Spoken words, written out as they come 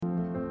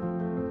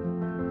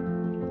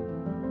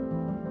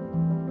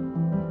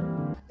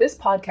This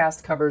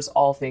podcast covers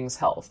all things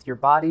health, your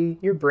body,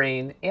 your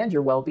brain, and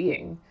your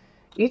well-being.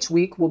 Each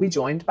week, we'll be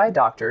joined by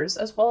doctors,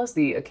 as well as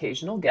the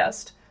occasional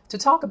guest, to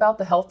talk about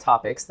the health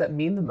topics that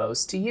mean the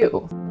most to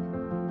you.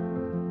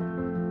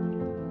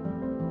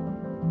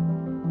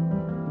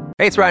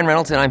 Hey, it's Ryan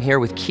Reynolds, and I'm here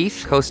with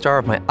Keith, co-star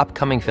of my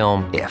upcoming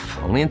film, If,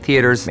 only in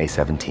theaters May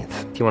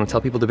 17th. Do you want to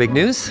tell people the big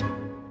news?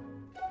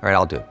 All right,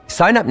 I'll do it.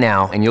 Sign up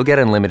now and you'll get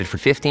unlimited for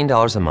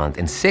 $15 a month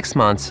and 6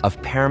 months of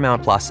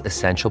Paramount Plus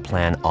Essential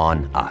Plan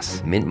on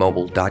us.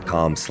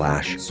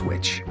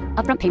 MintMobile.com/switch.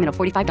 Upfront payment of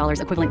 $45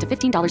 equivalent to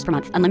 $15 per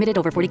month. Unlimited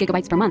over 40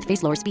 gigabytes per month.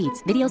 Face lower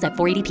speeds. Videos at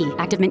 480p.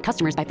 Active Mint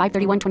customers by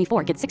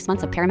 531.24 get 6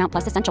 months of Paramount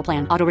Plus Essential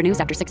Plan. Auto renews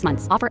after 6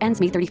 months. Offer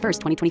ends May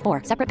 31st,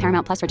 2024. Separate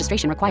Paramount Plus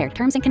registration required.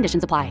 Terms and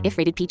conditions apply if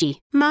rated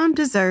PG. Mom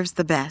deserves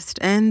the best,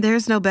 and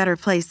there's no better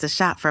place to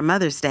shop for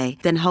Mother's Day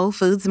than Whole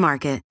Foods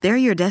Market. They're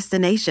your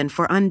destination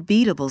for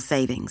unbeatable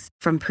savings.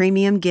 From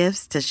premium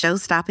gifts to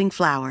show-stopping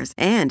flowers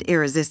and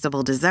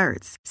irresistible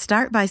desserts.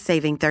 Start by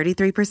saving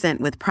 33%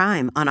 with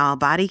Prime on all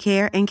body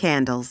care and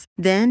candles.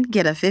 Then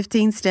get a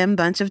 15-stem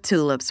bunch of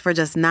tulips for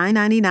just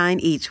 $9.99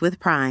 each with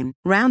Prime.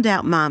 Round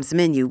out Mom's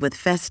menu with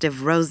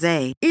festive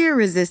rosé,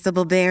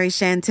 irresistible berry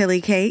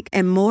chantilly cake,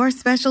 and more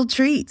special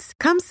treats.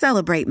 Come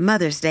celebrate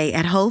Mother's Day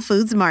at Whole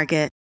Foods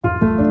Market.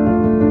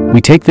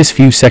 We take this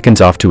few seconds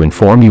off to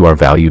inform you, our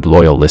valued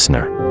loyal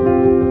listener,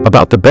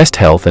 about the best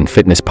health and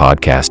fitness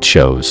podcast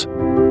shows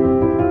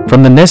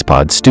from the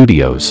Nespod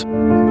Studios.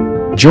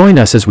 Join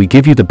us as we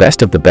give you the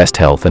best of the best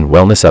health and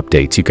wellness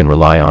updates you can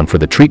rely on for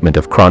the treatment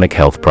of chronic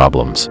health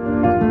problems.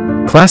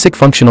 Classic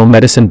functional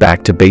medicine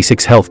back to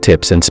basics health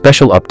tips and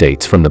special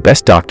updates from the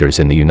best doctors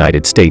in the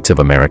United States of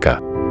America.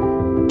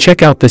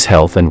 Check out this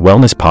health and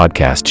wellness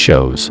podcast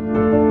shows.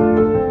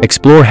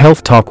 Explore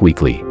Health Talk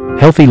Weekly,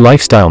 Healthy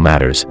Lifestyle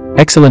Matters,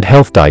 Excellent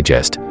Health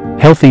Digest,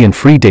 Healthy and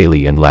Free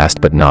Daily, and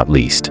last but not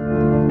least,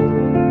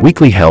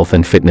 Weekly Health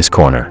and Fitness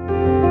Corner.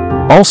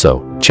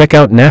 Also, check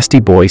out Nasty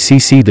Boy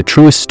CC, the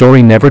truest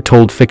story never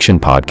told fiction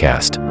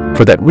podcast,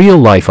 for that real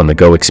life on the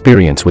go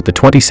experience with the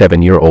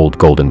 27-year-old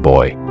golden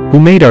boy, who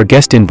made our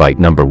guest invite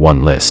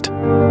 #1 list.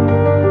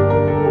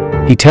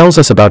 He tells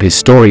us about his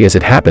story as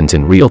it happens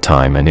in real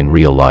time and in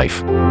real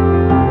life.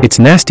 It's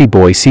Nasty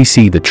Boy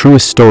CC, the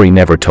truest story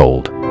never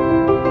told.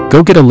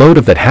 Go get a load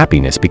of that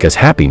happiness, because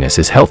happiness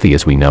is healthy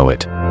as we know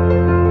it.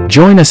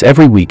 Join us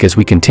every week as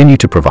we continue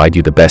to provide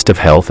you the best of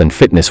health and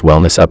fitness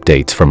wellness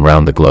updates from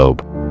around the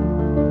globe.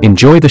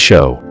 Enjoy the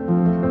show.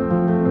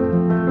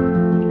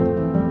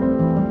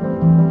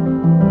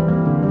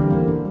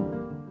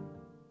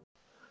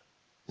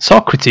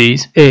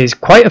 SOCRATES is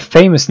quite a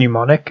famous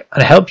mnemonic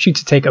and helps you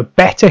to take a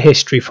better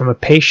history from a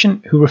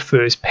patient who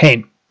refers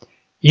pain.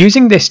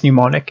 Using this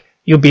mnemonic,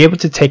 you'll be able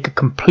to take a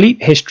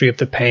complete history of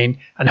the pain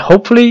and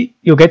hopefully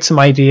you'll get some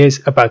ideas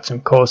about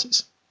some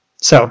causes.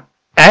 So,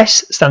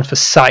 S stands for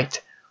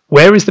site.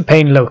 Where is the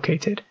pain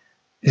located?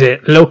 Is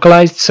it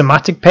localized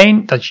somatic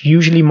pain that's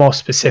usually more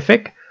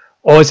specific,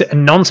 or is it a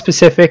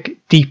non-specific,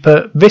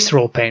 deeper,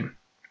 visceral pain?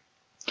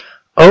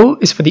 O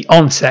is for the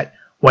onset.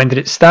 When did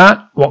it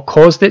start? What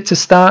caused it to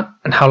start?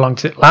 And how long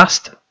did it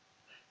last?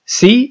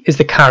 C is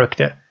the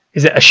character.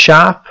 Is it a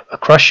sharp, a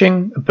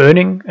crushing, a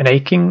burning, an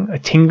aching, a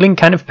tingling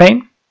kind of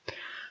pain?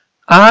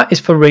 R is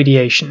for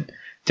radiation.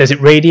 Does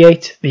it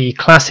radiate? The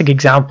classic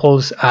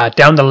examples are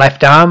down the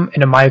left arm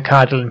in a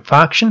myocardial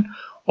infarction,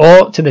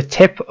 or to the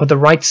tip of the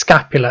right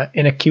scapula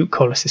in acute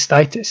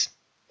cholecystitis.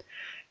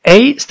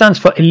 A stands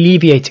for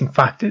alleviating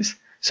factors,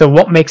 so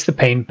what makes the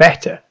pain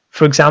better?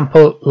 For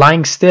example,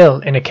 lying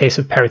still in a case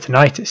of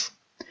peritonitis.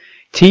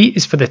 T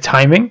is for the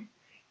timing,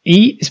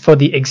 E is for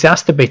the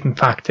exacerbating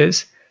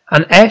factors,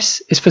 and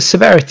S is for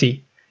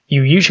severity.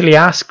 You usually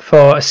ask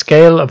for a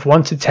scale of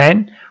 1 to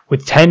 10,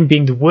 with 10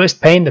 being the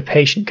worst pain the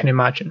patient can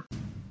imagine.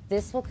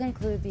 This will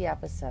conclude the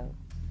episode.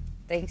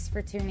 Thanks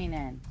for tuning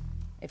in.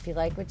 If you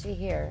like what you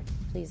hear,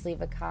 please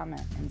leave a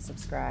comment and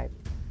subscribe.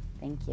 Thank you.